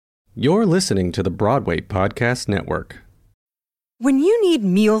You're listening to the Broadway Podcast Network. When you need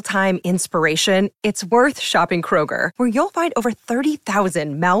mealtime inspiration, it's worth shopping Kroger, where you'll find over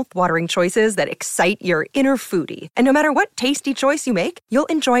 30,000 mouth-watering choices that excite your inner foodie. And no matter what tasty choice you make, you'll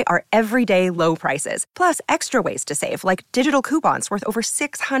enjoy our everyday low prices, plus extra ways to save, like digital coupons worth over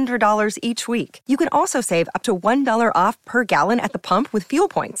 $600 each week. You can also save up to $1 off per gallon at the pump with fuel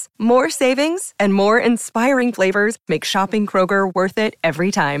points. More savings and more inspiring flavors make shopping Kroger worth it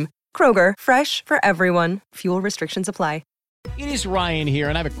every time. Kroger, fresh for everyone. Fuel restrictions apply. It is Ryan here,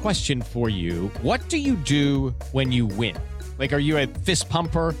 and I have a question for you. What do you do when you win? Like, are you a fist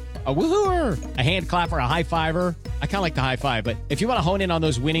pumper, a woo-hooer, a hand clapper, a high fiver? I kind of like the high five, but if you want to hone in on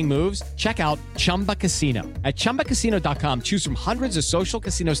those winning moves, check out Chumba Casino. At ChumbaCasino.com, choose from hundreds of social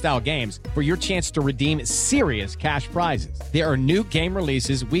casino-style games for your chance to redeem serious cash prizes. There are new game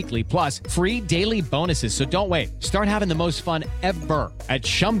releases weekly, plus free daily bonuses, so don't wait. Start having the most fun ever at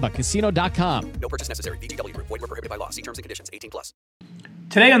ChumbaCasino.com. No purchase necessary. VGW. Void where prohibited by law. See terms and conditions. 18+.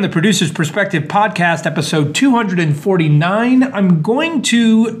 Today on the Producer's Perspective podcast, episode 249, I'm going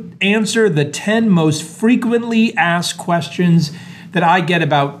to answer the 10 most frequently asked questions that I get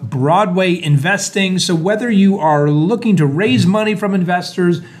about Broadway investing. So whether you are looking to raise money from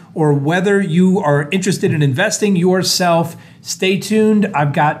investors or whether you are interested in investing yourself, stay tuned.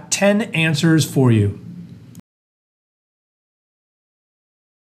 I've got 10 answers for you.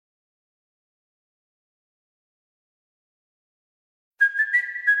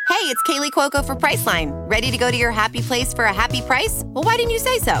 Hey, it's Kaylee Cuoco for Priceline. Ready to go to your happy place for a happy price? Well, why didn't you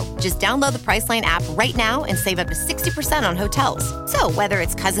say so? Just download the Priceline app right now and save up to 60% on hotels. So whether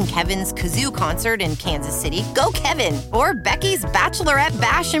it's Cousin Kevin's Kazoo Concert in Kansas City, go Kevin, or Becky's Bachelorette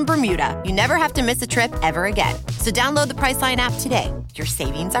Bash in Bermuda, you never have to miss a trip ever again. So download the Priceline app today. Your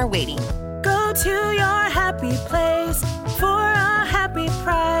savings are waiting. Go to your happy place for a happy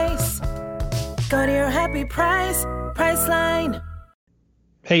price. Go to your happy price, Priceline.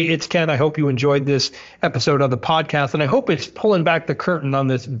 Hey, it's Ken. I hope you enjoyed this episode of the podcast, and I hope it's pulling back the curtain on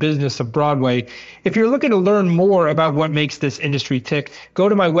this business of Broadway. If you're looking to learn more about what makes this industry tick, go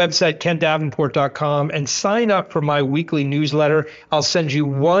to my website, kendavenport.com, and sign up for my weekly newsletter. I'll send you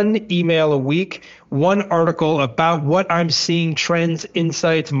one email a week, one article about what I'm seeing, trends,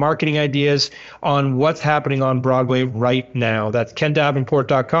 insights, marketing ideas on what's happening on Broadway right now. That's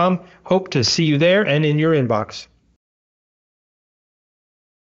kendavenport.com. Hope to see you there and in your inbox.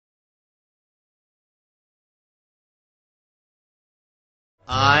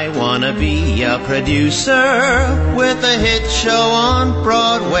 I wanna be a producer with a hit show on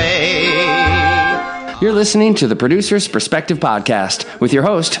Broadway. You're listening to the Producer's Perspective podcast with your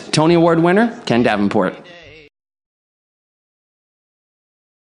host, Tony Award winner, Ken Davenport.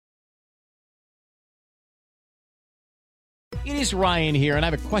 It is Ryan here, and I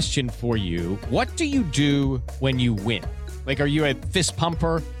have a question for you. What do you do when you win? Like, are you a fist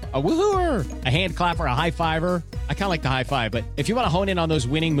pumper, a woo-hooer, a hand clapper, a high fiver? I kind of like the high five, but if you want to hone in on those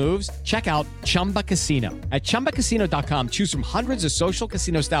winning moves, check out Chumba Casino. At ChumbaCasino.com, choose from hundreds of social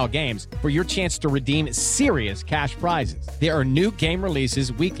casino-style games for your chance to redeem serious cash prizes. There are new game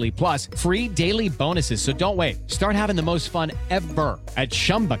releases weekly, plus free daily bonuses, so don't wait. Start having the most fun ever at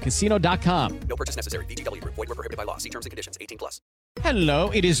ChumbaCasino.com. No purchase necessary. VGW. Void where prohibited by law. See terms and conditions. 18+. Hello,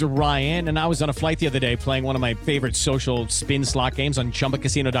 it is Ryan, and I was on a flight the other day playing one of my favorite social spin slot games on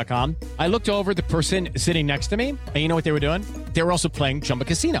ChumbaCasino.com. I looked over at the person sitting next to me, and you know what they were doing? They were also playing Chumba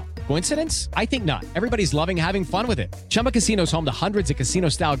Casino. Coincidence? I think not. Everybody's loving having fun with it. Chumba Casino is home to hundreds of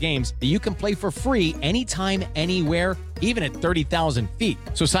casino-style games that you can play for free anytime, anywhere, even at 30,000 feet.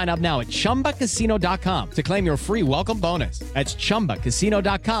 So sign up now at ChumbaCasino.com to claim your free welcome bonus. That's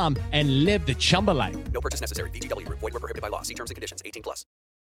ChumbaCasino.com and live the Chumba life. No purchase necessary. VGW. Void where prohibited by law. See terms and conditions. 18+.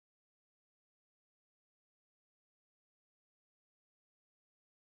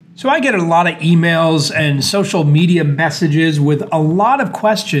 So I get a lot of emails and social media messages with a lot of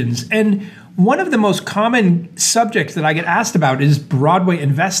questions. And one of the most common subjects that I get asked about is Broadway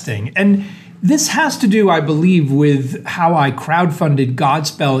investing. And this has to do, I believe, with how I crowdfunded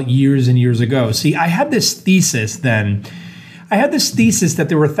Godspell years and years ago. See, I had this thesis then. I had this thesis that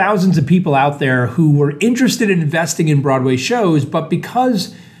there were thousands of people out there who were interested in investing in Broadway shows, but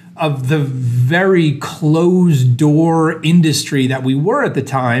because of the very closed door industry that we were at the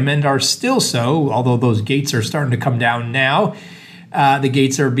time and are still so, although those gates are starting to come down now, the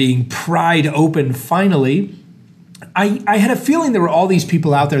gates are being pried open finally. I had a feeling there were all these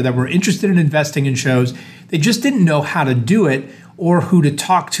people out there that were interested in investing in shows. They just didn't know how to do it or who to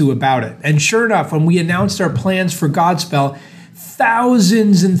talk to about it. And sure enough, when we announced our plans for Godspell,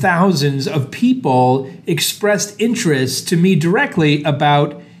 thousands and thousands of people expressed interest to me directly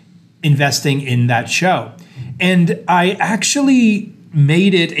about investing in that show. And I actually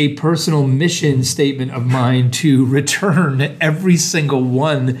made it a personal mission statement of mine to return every single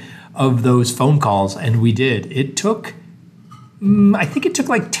one of those phone calls, and we did. It took, I think it took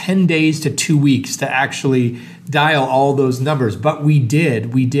like 10 days to 2 weeks to actually dial all those numbers, but we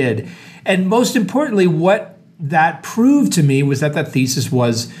did. And most importantly, what that proved to me was that that thesis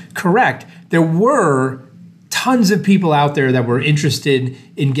was correct. There were tons of people out there that were interested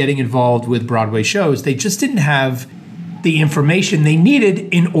in getting involved with Broadway shows. They just didn't have the information they needed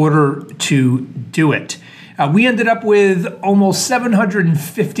in order to do it. We ended up with almost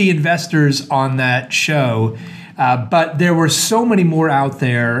 750 investors on that show, but there were so many more out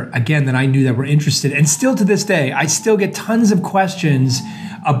there, again, that I knew that were interested. And still to this day, I still get tons of questions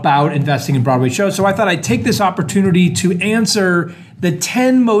about investing in Broadway shows. So I thought I'd take this opportunity to answer the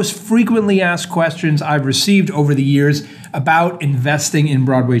 10 most frequently asked questions I've received over the years about investing in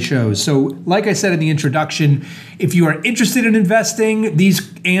Broadway shows. So like I said in the introduction, if you are interested in investing,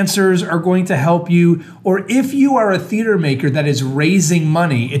 these answers are going to help you. Or if you are a theater maker that is raising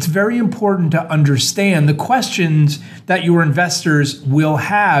money, it's very important to understand the questions that your investors will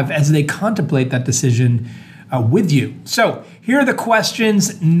have as they contemplate that decision with you. So here are the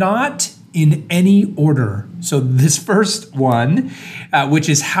questions, not in any order. So this first one, which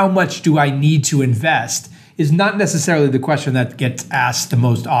is how much do I need to invest, is not necessarily the question that gets asked the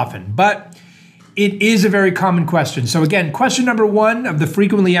most often, but it is a very common question. So again, question number one of the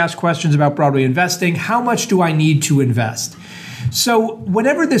frequently asked questions about Broadway investing, how much do I need to invest? So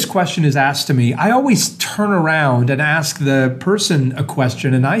whenever this question is asked to me, I always turn around and ask the person a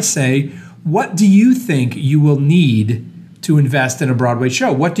question, and I say, what do you think you will need to invest in a Broadway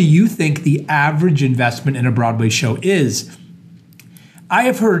show? What do you think the average investment in a Broadway show is? I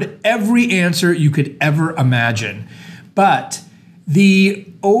have heard every answer you could ever imagine, but the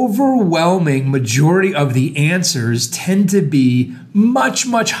overwhelming majority of the answers tend to be much,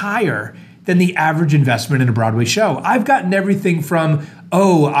 much higher than the average investment in a Broadway show. I've gotten everything from,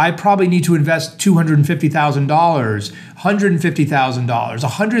 I probably need to invest $250,000, $150,000,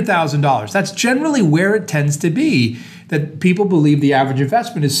 $100,000. That's generally where it tends to be, that people believe the average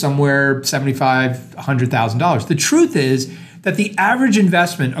investment is somewhere $75,000, $100,000. The truth is that the average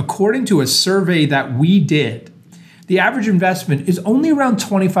investment, according to a survey that we did, the average investment is only around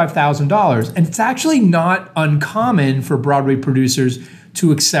 $25,000. And it's actually not uncommon for Broadway producers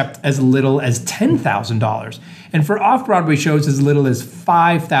to accept as little as $10,000. And for off-Broadway shows, as little as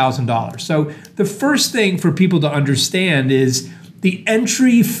 $5,000. So the first thing for people to understand is the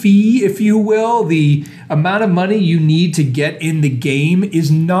entry fee, if you will, the amount of money you need to get in the game is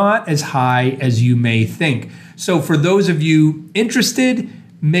not as high as you may think. So for those of you interested,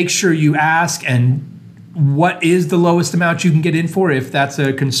 make sure you ask, and what is the lowest amount you can get in for if that's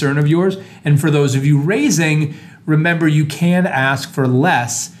a concern of yours. And for those of you raising, remember you can ask for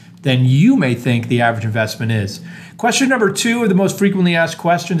less than you may think the average investment is. Question number two of the most frequently asked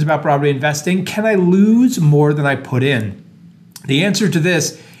questions about Broadway investing, can I lose more than I put in? The answer to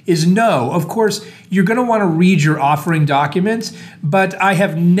this is no. Of course, you're going to want to read your offering documents, but I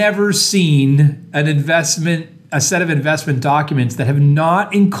have never seen a set of investment documents that have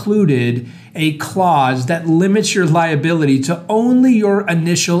not included a clause that limits your liability to only your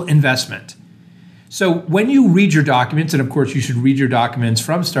initial investment. So when you read your documents, and of course you should read your documents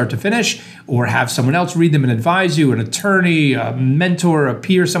from start to finish, or have someone else read them and advise you, an attorney, a mentor, a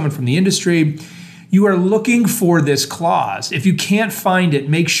peer, someone from the industry, you are looking for this clause. If you can't find it,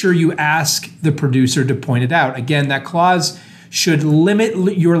 make sure you ask the producer to point it out. Again, that clause should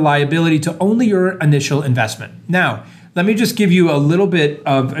limit your liability to only your initial investment. Now, let me just give you a little bit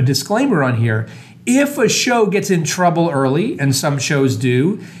of a disclaimer on here. If a show gets in trouble early, and some shows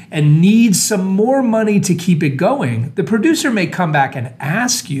do, and needs some more money to keep it going, the producer may come back and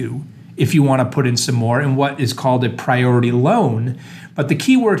ask you if you want to put in some more in what is called a priority loan. But the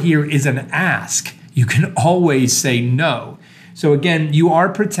key word here is an ask. You can always say no. So again, you are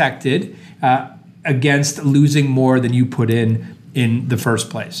protected against losing more than you put in the first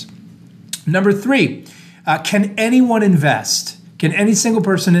place. Number three, can anyone invest? Can any single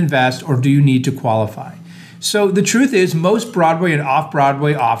person invest, or do you need to qualify? So the truth is, most Broadway and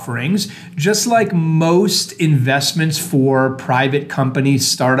off-Broadway offerings, just like most investments for private companies,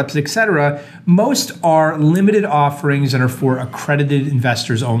 startups, etc., most are limited offerings and are for accredited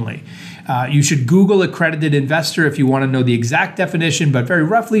investors only. You should Google accredited investor if you want to know the exact definition, but very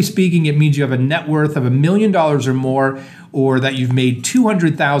roughly speaking, it means you have a net worth of $1 million or more, or that you've made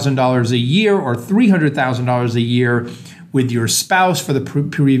 $200,000 a year or $300,000 a year with your spouse for the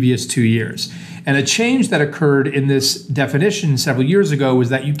previous 2 years. And a change that occurred in this definition several years ago was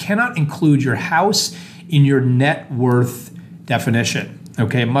that you cannot include your house in your net worth definition.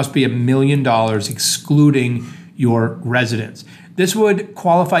 Okay, it must be $1 million excluding your residence. This would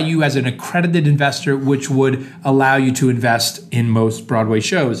qualify you as an accredited investor, which would allow you to invest in most Broadway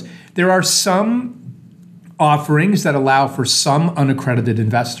shows. There are some offerings that allow for some unaccredited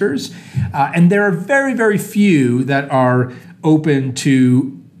investors, and there are very, very few that are open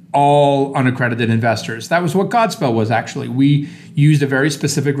to all unaccredited investors. That was what Godspell was, actually. We used a very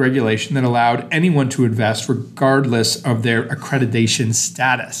specific regulation that allowed anyone to invest regardless of their accreditation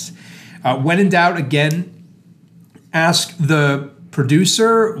status. When in doubt, again, ask the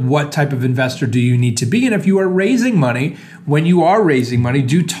producer, what type of investor do you need to be? And if you are raising money, when you are raising money,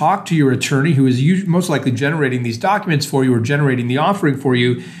 do talk to your attorney who is most likely generating these documents for you or generating the offering for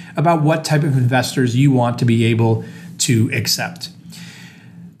you about what type of investors you want to be able to accept.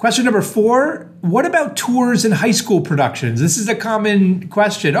 Question number 4, what about tours and high school productions? This is a common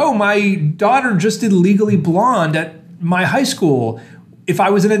question. Oh, my daughter just did Legally Blonde at my high school. If I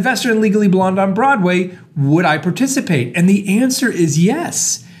was an investor in Legally Blonde on Broadway, would I participate? And the answer is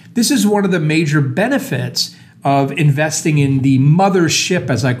yes. This is one of the major benefits of investing in the mothership,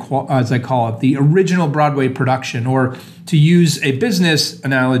 as I call it, the original Broadway production, or to use a business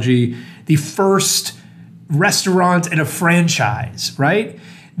analogy, the first restaurant in a franchise, right?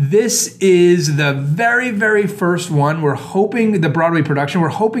 This is the very, very first one. We're hoping, the Broadway production, we're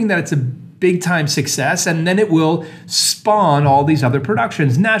hoping that it's a big time success, and then it will spawn all these other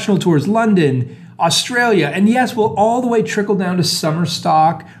productions, national tours, London, Australia, and yes, will all the way trickle down to summer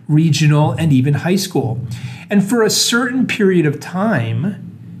stock, regional, and even high school. And for a certain period of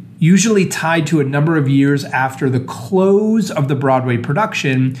time, usually tied to a number of years after the close of the Broadway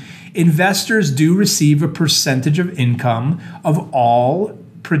production, investors do receive a percentage of income of all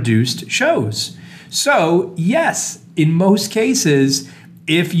produced shows. So yes, in most cases,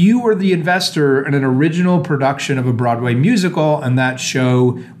 if you were the investor in an original production of a Broadway musical and that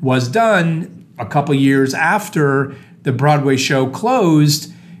show was done a couple years after the Broadway show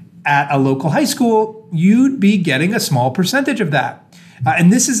closed at a local high school, you'd be getting a small percentage of that.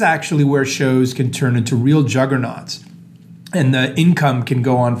 And this is actually where shows can turn into real juggernauts. And the income can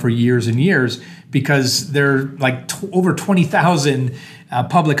go on for years and years because there are like over 20,000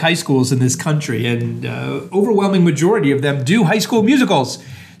 public high schools in this country, and overwhelming majority of them do high school musicals.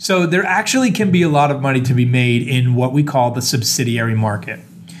 So there actually can be a lot of money to be made in what we call the subsidiary market.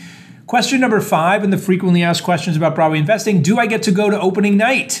 Question number 5 in the frequently asked questions about Broadway investing, do I get to go to opening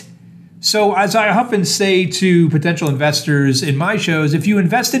night? So as I often say to potential investors in my shows, if you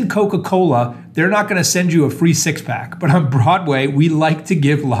invest in Coca-Cola, they're not going to send you a free 6-pack. But on Broadway, we like to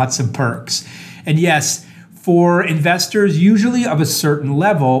give lots of perks. And yes, for investors usually of a certain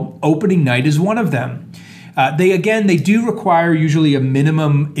level, opening night is one of them. They do require usually a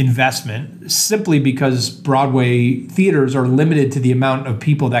minimum investment simply because Broadway theaters are limited to the amount of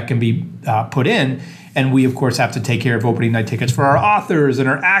people that can be put in. And we, of course, have to take care of opening night tickets for our authors and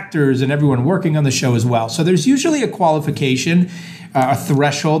our actors and everyone working on the show as well. So there's usually a qualification, a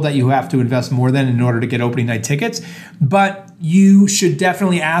threshold that you have to invest more than in order to get opening night tickets. But you should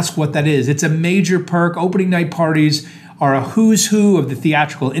definitely ask what that is. It's a major perk. Opening night parties are a who's who of the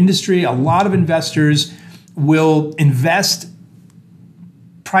theatrical industry. A lot of investors will invest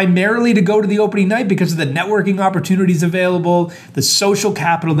primarily to go to the opening night because of the networking opportunities available, the social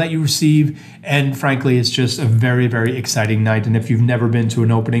capital that you receive, and frankly, it's just a very, very exciting night. And if you've never been to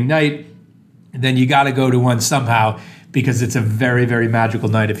an opening night, then you got to go to one somehow because it's a very, very magical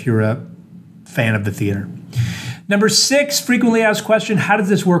night if you're a fan of the theater. Number 6, frequently asked question, how does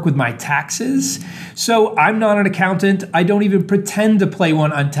this work with my taxes? So I'm not an accountant. I don't even pretend to play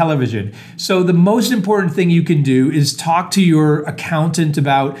one on television. So the most important thing you can do is talk to your accountant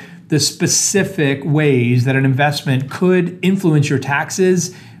about the specific ways that an investment could influence your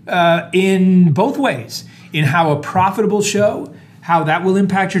taxes in both ways, in how a profitable show, how that will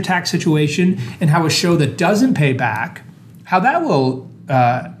impact your tax situation, and how a show that doesn't pay back, how that will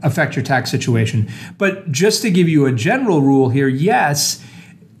affect your tax situation. But just to give you a general rule here, yes,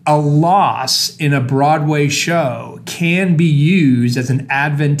 a loss in a Broadway show can be used as an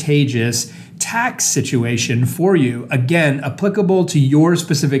advantageous tax situation for you. Again, applicable to your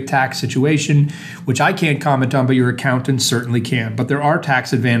specific tax situation, which I can't comment on, but your accountant certainly can. But there are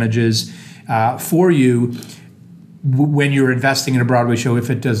tax advantages for you when you're investing in a Broadway show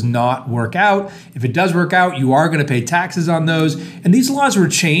if it does not work out. If it does work out, you are going to pay taxes on those. And these laws were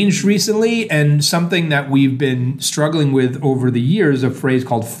changed recently, and something that we've been struggling with over the years, a phrase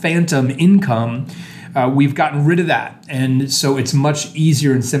called phantom income, We've gotten rid of that. And so it's much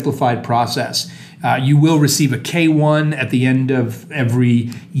easier and simplified process. You will receive a K1 at the end of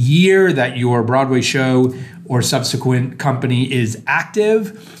every year that your Broadway show or subsequent company is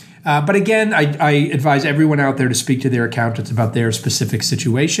active. But again, I advise everyone out there to speak to their accountants about their specific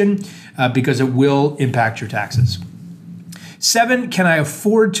situation because it will impact your taxes. 7, can I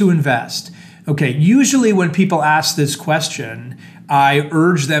afford to invest? Okay, usually when people ask this question, I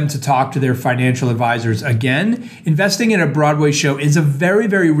urge them to talk to their financial advisors. Again, investing in a Broadway show is a very,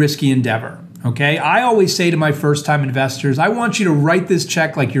 very risky endeavor. Okay, I always say to my first-time investors, I want you to write this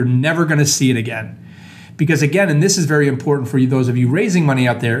check like you're never going to see it again. Because again, and this is very important for you, those of you raising money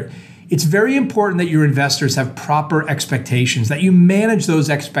out there, it's very important that your investors have proper expectations, that you manage those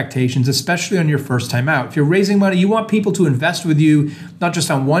expectations, especially on your first time out. If you're raising money, you want people to invest with you, not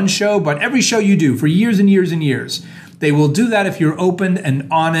just on one show, but every show you do for years and years and years. They will do that if you're open and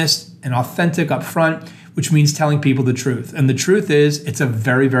honest and authentic up front, which means telling people the truth. And the truth is, it's a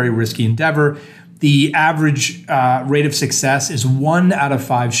very, very risky endeavor. The average rate of success is 1 out of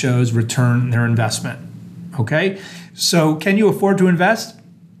 5 shows return their investment. Okay? So can you afford to invest?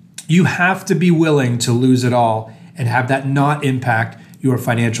 You have to be willing to lose it all and have that not impact your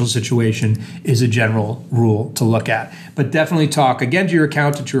financial situation is a general rule to look at. But definitely talk again to your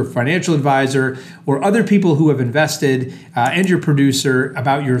accountant, your financial advisor, or other people who have invested and your producer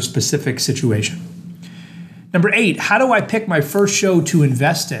about your specific situation. Number 8, how do I pick my first show to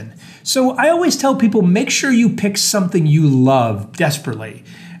invest in? So I always tell people, make sure you pick something you love desperately.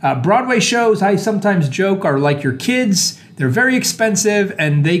 Broadway shows, I sometimes joke, are like your kids. They're very expensive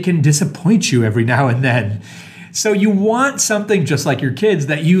and they can disappoint you every now and then. So you want something just like your kids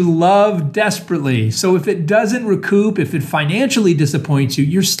that you love desperately. So if it doesn't recoup, if it financially disappoints you,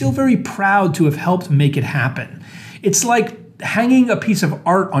 you're still very proud to have helped make it happen. It's like hanging a piece of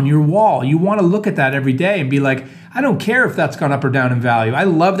art on your wall. You want to look at that every day and be like, I don't care if that's gone up or down in value. I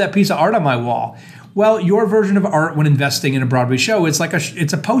love that piece of art on my wall. Well, your version of art when investing in a Broadway show is like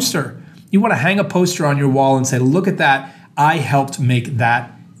it's a poster. You want to hang a poster on your wall and say, look at that. I helped make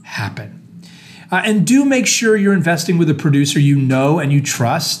that happen. And do make sure you're investing with a producer you know and you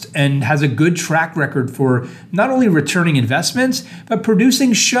trust and has a good track record for not only returning investments, but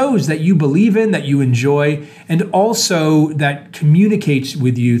producing shows that you believe in, that you enjoy, and also that communicates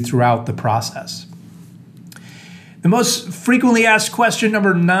with you throughout the process. The most frequently asked question,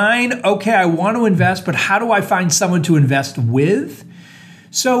 number 9, okay, I want to invest, but how do I find someone to invest with?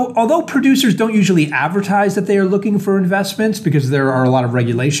 So although producers don't usually advertise that they are looking for investments because there are a lot of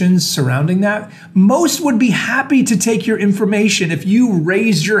regulations surrounding that, most would be happy to take your information if you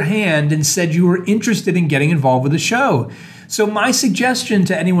raised your hand and said you were interested in getting involved with the show. So my suggestion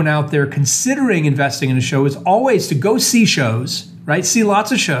to anyone out there considering investing in a show is always to go see shows, right? See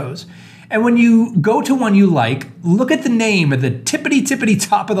lots of shows. And when you go to one you like, look at the name at the tippity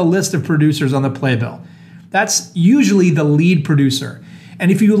top of the list of producers on the playbill. That's usually the lead producer. And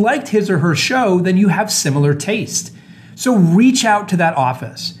if you liked his or her show, then you have similar taste. So reach out to that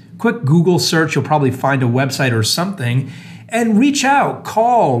office. Quick Google search, you'll probably find a website or something, and reach out,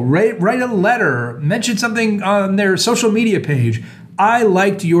 call, write a letter, mention something on their social media page. I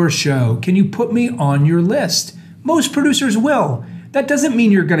liked your show. Can you put me on your list? Most producers will. That doesn't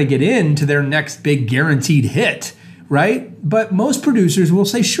mean you're going to get into their next big guaranteed hit, right? But most producers will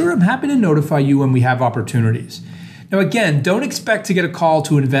say, sure, I'm happy to notify you when we have opportunities. Now, again, don't expect to get a call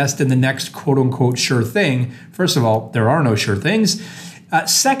to invest in the next quote-unquote sure thing. First of all, there are no sure things.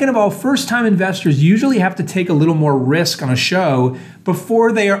 Second of all, first-time investors usually have to take a little more risk on a show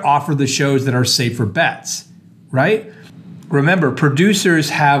before they are offered the shows that are safer bets, right? Remember, producers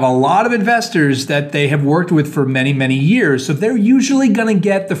have a lot of investors that they have worked with for many, many years, so they're usually going to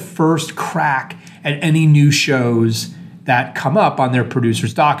get the first crack at any new shows that come up on their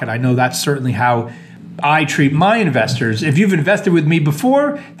producer's docket. I know that's certainly how I treat my investors. If you've invested with me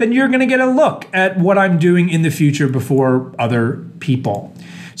before, then you're going to get a look at what I'm doing in the future before other people.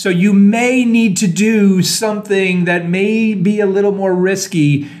 So you may need to do something that may be a little more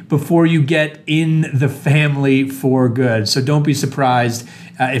risky before you get in the family for good. So don't be surprised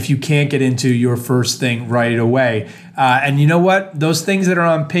if you can't get into your first thing right away. And you know what? Those things that are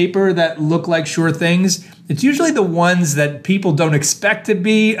on paper that look like sure things, it's usually the ones that people don't expect to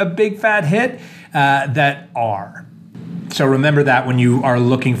be a big fat hit that are. So remember that when you are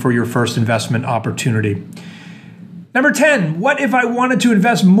looking for your first investment opportunity. Number 10, what if I wanted to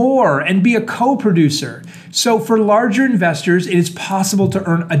invest more and be a co-producer? So for larger investors, it is possible to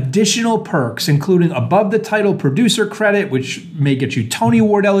earn additional perks, including above the title producer credit, which may get you Tony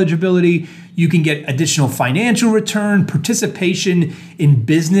Award eligibility. You can get additional financial return, participation in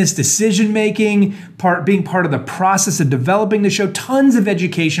business decision-making, being part of the process of developing the show, tons of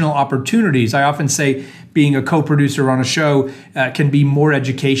educational opportunities. I often say being a co-producer on a show can be more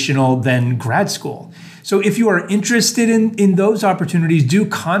educational than grad school. So if you are interested in those opportunities, do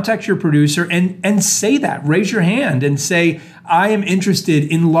contact your producer and say that. Raise your hand and say, I am interested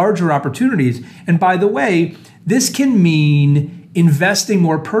in larger opportunities. And by the way, this can mean investing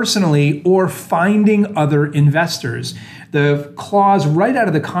more personally or finding other investors. The clause right out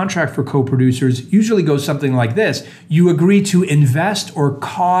of the contract for co-producers usually goes something like this. You agree to invest or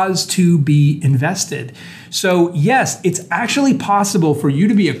cause to be invested. So yes, it's actually possible for you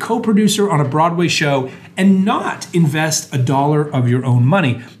to be a co-producer on a Broadway show and not invest $1 of your own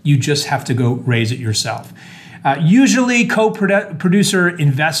money. You just have to go raise it yourself. Usually co-producer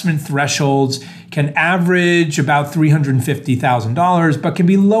investment thresholds can average about $350,000, but can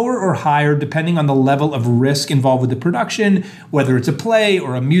be lower or higher depending on the level of risk involved with the production, whether it's a play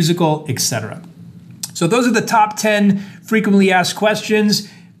or a musical, etc. So those are the top 10 frequently asked questions.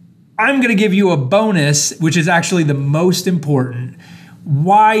 I'm going to give you a bonus, which is actually the most important.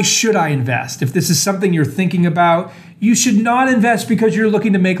 Why should I invest? If this is something you're thinking about, you should not invest because you're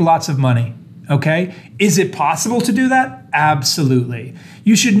looking to make lots of money. Okay? Is it possible to do that? Absolutely.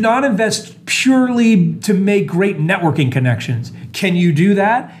 You should not invest purely to make great networking connections. Can you do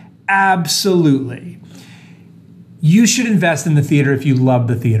that? Absolutely. You should invest in the theater if you love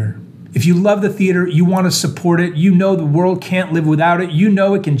the theater. If you love the theater, you want to support it, you know the world can't live without it, you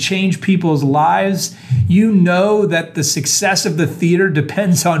know it can change people's lives, you know that the success of the theater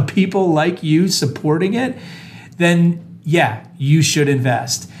depends on people like you supporting it, then yeah, you should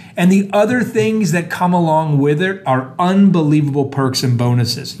invest. And the other things that come along with it are unbelievable perks and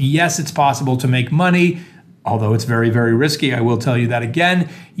bonuses. Yes, it's possible to make money, although it's very, very risky. I will tell you that again.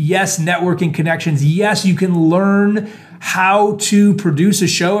 Yes, networking connections. Yes, you can learn how to produce a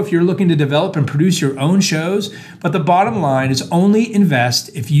show if you're looking to develop and produce your own shows. But the bottom line is only invest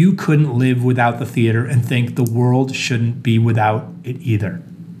if you couldn't live without the theater and think the world shouldn't be without it either.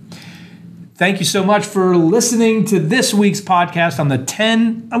 Thank you so much for listening to this week's podcast on the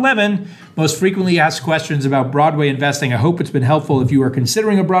 10-11 most frequently asked questions about Broadway investing. I hope it's been helpful if you are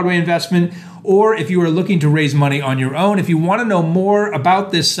considering a Broadway investment or if you are looking to raise money on your own. If you want to know more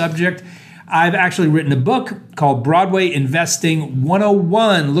about this subject, I've actually written a book called Broadway Investing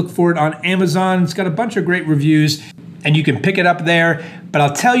 101. Look for it on Amazon. It's got a bunch of great reviews, and you can pick it up there. But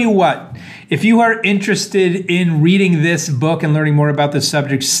I'll tell you what, if you are interested in reading this book and learning more about this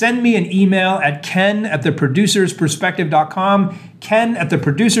subject, send me an email at ken@theproducersperspective.com,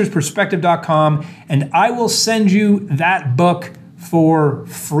 ken@theproducersperspective.com, and I will send you that book for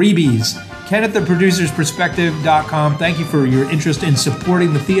freebies. ken@theproducersperspective.com. Thank you for your interest in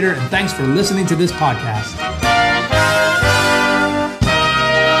supporting the theater, and thanks for listening to this podcast.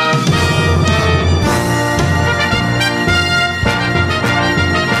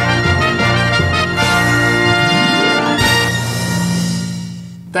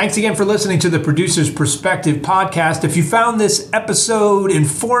 Thanks again for listening to the Producer's Perspective podcast. If you found this episode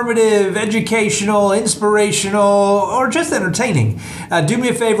informative, educational, inspirational, or just entertaining, do me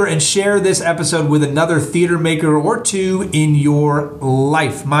a favor and share this episode with another theater maker or two in your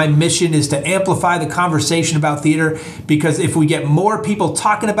life. My mission is to amplify the conversation about theater, because if we get more people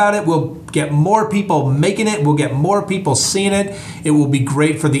talking about it, we'll get more people making it, we'll get more people seeing it. It will be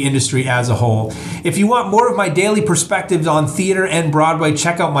great for the industry as a whole. If you want more of my daily perspectives on theater and Broadway,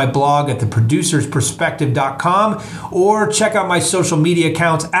 check out my blog at theproducersperspective.com, or check out my social media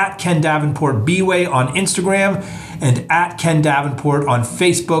accounts at Ken Davenport B-Way on Instagram and at Ken Davenport on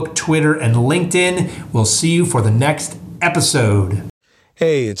Facebook, Twitter, and LinkedIn. We'll see you for the next episode.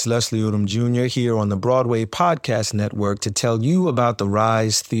 Hey, it's Leslie Odom Jr. here on the Broadway Podcast Network to tell you about the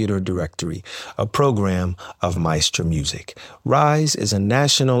Rise Theater Directory, a program of Maestro Music. Rise is a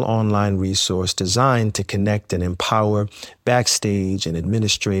national online resource designed to connect and empower backstage and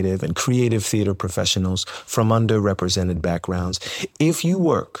administrative and creative theater professionals from underrepresented backgrounds. If you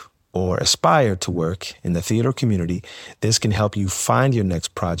work or aspire to work in the theater community, this can help you find your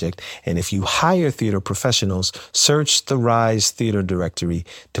next project. And if you hire theater professionals, search the Rise Theater Directory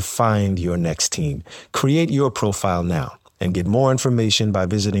to find your next team. Create your profile now and get more information by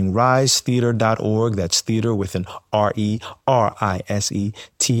visiting risetheater.org. That's theater with an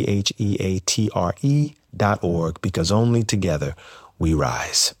RERISETHEATRE.org, because only together we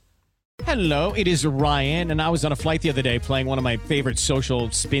rise. Hello, it is Ryan, and I was on a flight the other day playing one of my favorite social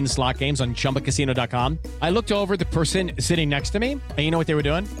spin slot games on ChumbaCasino.com. I looked over at the person sitting next to me, and you know what they were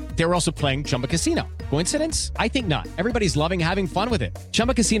doing? They were also playing Chumba Casino. Coincidence? I think not. Everybody's loving having fun with it.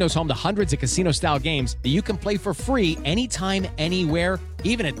 Chumba Casino is home to hundreds of casino-style games that you can play for free anytime, anywhere,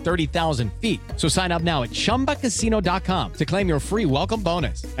 even at 30,000 feet. So sign up now at ChumbaCasino.com to claim your free welcome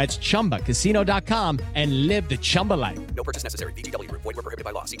bonus. That's ChumbaCasino.com and live the Chumba life. No purchase necessary. VGW. Void where prohibited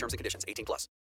by law. See terms and conditions. 18+.